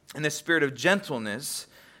in the spirit of gentleness,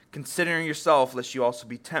 considering yourself, lest you also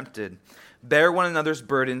be tempted. Bear one another's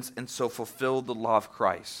burdens, and so fulfill the law of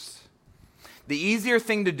Christ. The easier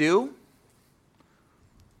thing to do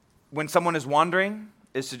when someone is wandering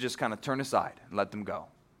is to just kind of turn aside and let them go.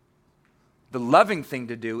 The loving thing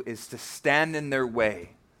to do is to stand in their way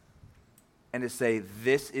and to say,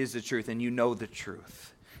 this is the truth, and you know the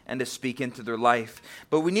truth, and to speak into their life.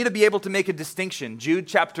 But we need to be able to make a distinction. Jude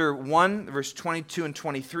chapter 1, verse 22 and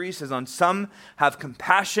 23 says, on some have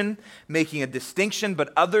compassion, making a distinction,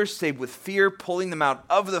 but others save with fear, pulling them out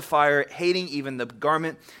of the fire, hating even the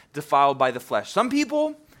garment defiled by the flesh. Some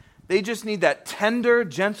people, they just need that tender,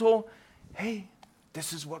 gentle, hey,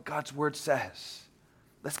 this is what God's word says.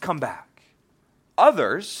 Let's come back.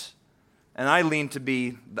 Others, and I lean to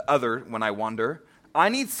be the other when I wander, I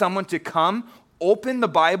need someone to come, open the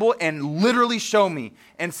Bible, and literally show me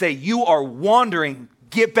and say, you are wandering,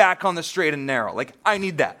 get back on the straight and narrow. Like, I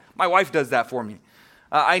need that. My wife does that for me.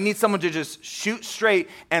 I need someone to just shoot straight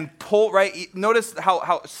and pull, right? Notice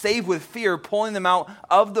how save with fear, pulling them out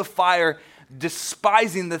of the fire,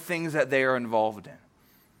 despising the things that they are involved in.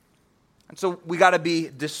 And so we got to be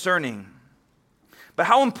discerning. But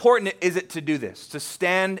how important is it to do this, to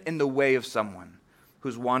stand in the way of someone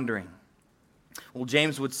who's wandering? Well,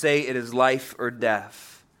 James would say it is life or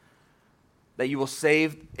death. That you will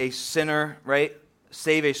save a sinner, right?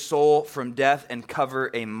 Save a soul from death and cover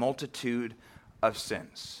a multitude of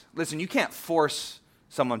sins. Listen, you can't force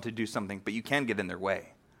someone to do something, but you can get in their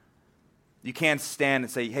way. You can't stand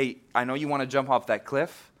and say, hey, I know you want to jump off that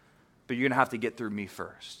cliff, but you're going to have to get through me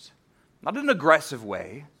first. Not in an aggressive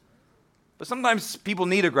way, but sometimes people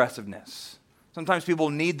need aggressiveness. Sometimes people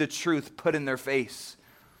need the truth put in their face.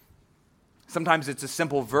 Sometimes it's a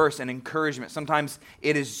simple verse and encouragement. Sometimes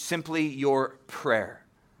it is simply your prayer.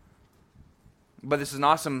 But this is an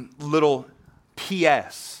awesome little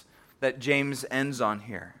P.S. that James ends on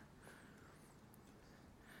here.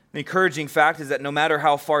 The encouraging fact is that no matter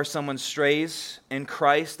how far someone strays in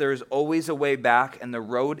Christ, there is always a way back, and the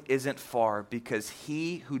road isn't far, because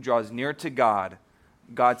he who draws near to God,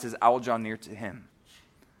 God says, I will draw near to him.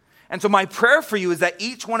 And so my prayer for you is that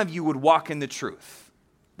each one of you would walk in the truth,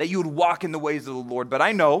 that you would walk in the ways of the Lord. But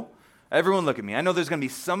I know, everyone look at me, I know there's going to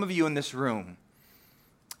be some of you in this room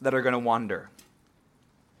that are going to wander.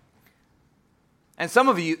 And some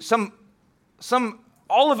of you,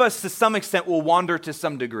 all of us to some extent will wander to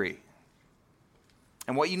some degree.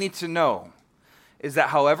 And what you need to know is that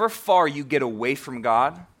however far you get away from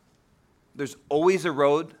God, there's always a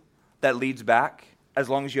road that leads back as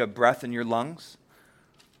long as you have breath in your lungs.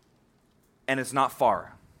 And it's not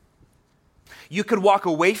far. You could walk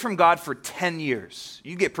away from God for 10 years.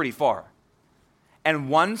 You get pretty far. And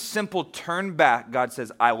one simple turn back, God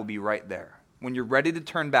says, I will be right there. When you're ready to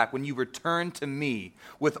turn back, when you return to me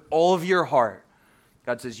with all of your heart,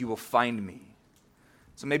 God says, you will find me.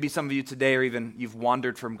 So maybe some of you today, or even you've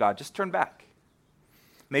wandered from God, just turn back.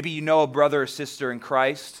 Maybe you know a brother or sister in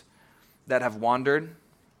Christ that have wandered.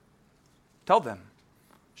 Tell them.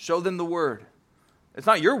 Show them the word. It's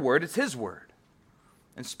not your word, it's his word.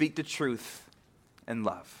 And speak the truth in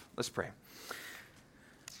love. Let's pray.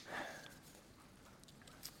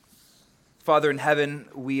 Father in heaven,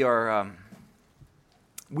 we want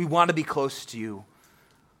to be close to you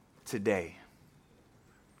today.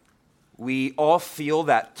 We all feel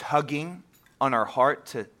that tugging on our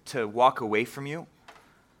heart to walk away from you.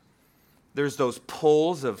 There's those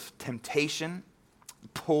pulls of temptation,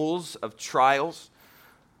 pulls of trials,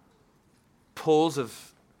 pulls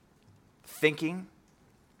of thinking.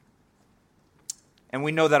 And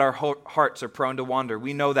we know that our hearts are prone to wander.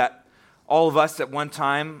 We know that all of us at one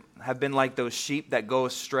time have been like those sheep that go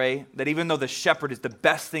astray, that even though the shepherd is the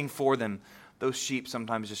best thing for them, those sheep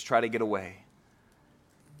sometimes just try to get away.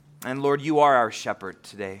 And Lord, you are our shepherd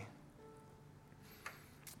today.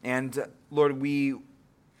 And Lord, we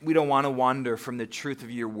don't want to wander from the truth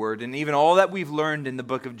of your word. And even all that we've learned in the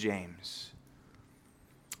book of James,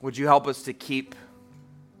 would you help us to keep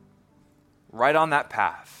right on that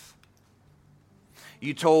path?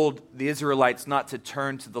 You told the Israelites not to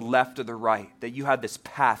turn to the left or the right, that you had this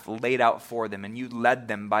path laid out for them, and you led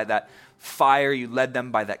them by that fire, you led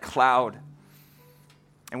them by that cloud.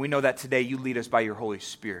 And we know that today you lead us by your Holy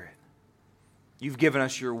Spirit. You've given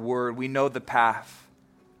us your word. We know the path.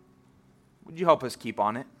 would you help us keep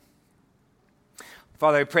on it?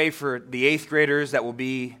 Father, I pray for the 8th graders that will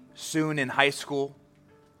be soon in high school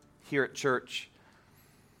here at church.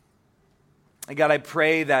 And God, I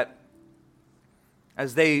pray that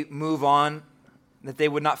as they move on, that they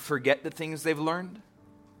would not forget the things they've learned,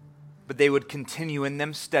 but they would continue in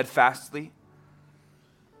them steadfastly.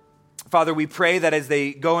 Father, we pray that as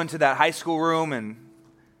they go into that high school room and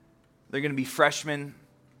they're going to be freshmen,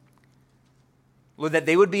 Lord, that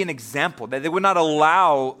they would be an example, that they would not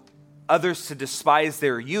allow others to despise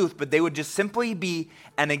their youth, but they would just simply be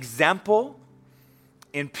an example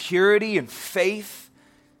in purity and faith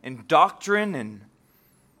and doctrine and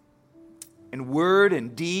in word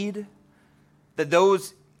and deed, that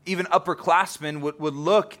those even upperclassmen would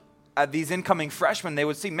look at these incoming freshmen, they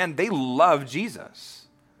would see, man, they love Jesus.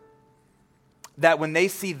 That when they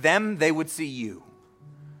see them, they would see you.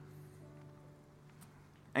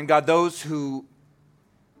 And God, those who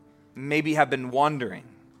maybe have been wandering,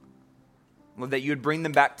 Lord, that you would bring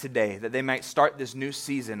them back today, that they might start this new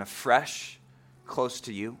season afresh, close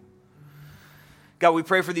to you. God, we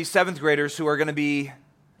pray for these 7th graders who are going to be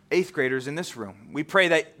 8th graders in this room. We pray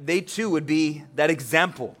that they too would be that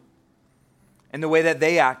example in the way that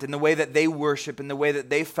they act, in the way that they worship, in the way that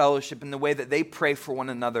they fellowship, in the way that they pray for one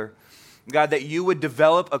another. God, that you would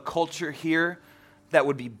develop a culture here that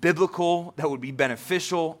would be biblical, that would be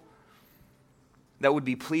beneficial, that would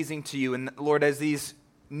be pleasing to you. And Lord, as these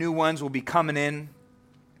new ones will be coming in,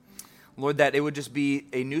 Lord, that it would just be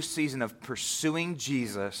a new season of pursuing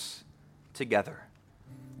Jesus together.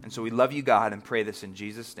 And so we love you, God, and pray this in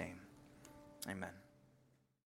Jesus' name. Amen.